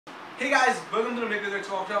Hey guys, welcome to the Maker's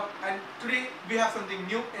Workshop, and today we have something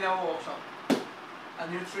new in our workshop. A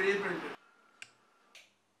new 3D printer.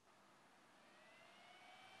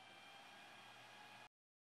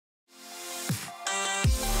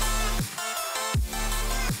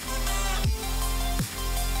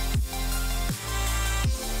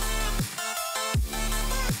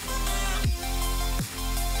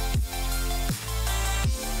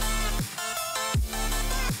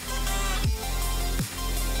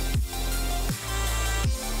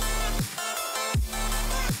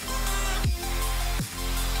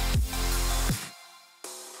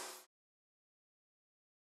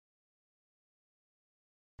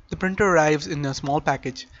 The printer arrives in a small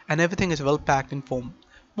package and everything is well packed in foam.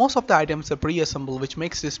 Most of the items are pre-assembled, which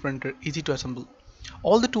makes this printer easy to assemble.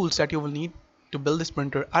 All the tools that you will need to build this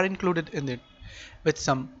printer are included in it, with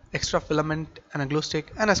some extra filament and a glue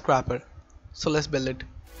stick and a scraper. So let's build it.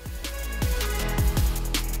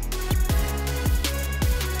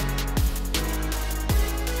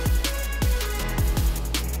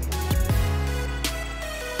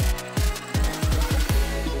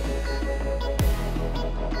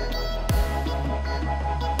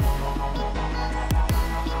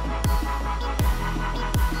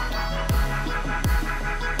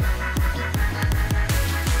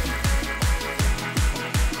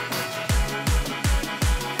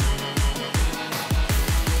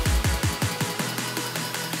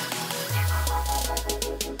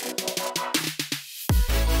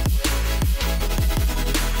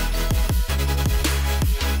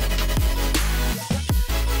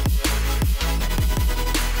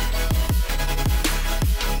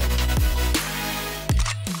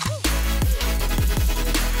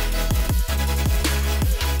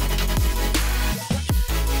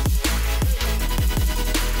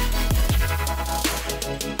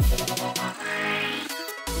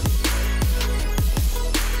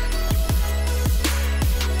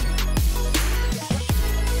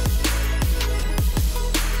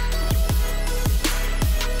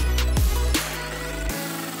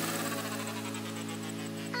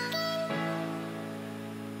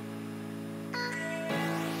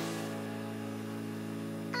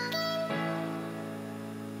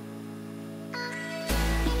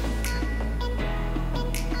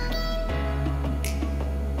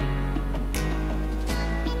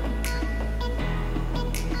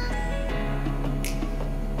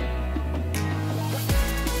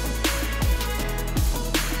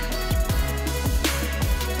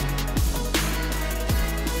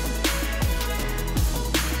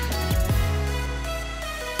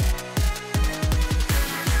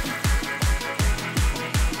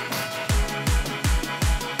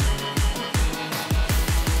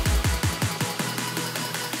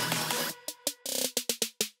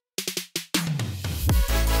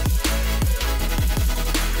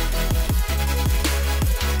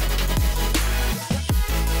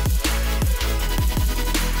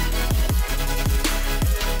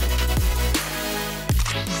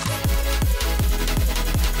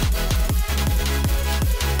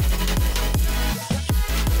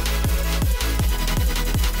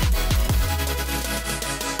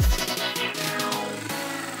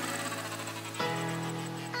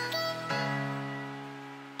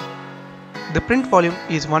 The print volume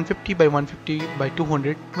is 150 by 150 by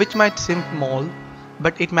 200, which might seem small,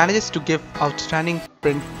 but it manages to give outstanding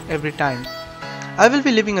print every time. I will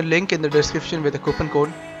be leaving a link in the description with a coupon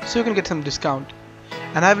code so you can get some discount,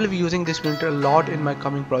 and I will be using this printer a lot in my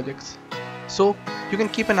coming projects. So you can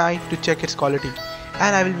keep an eye to check its quality,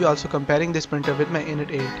 and I will be also comparing this printer with my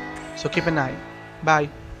Init 8, so keep an eye. Bye.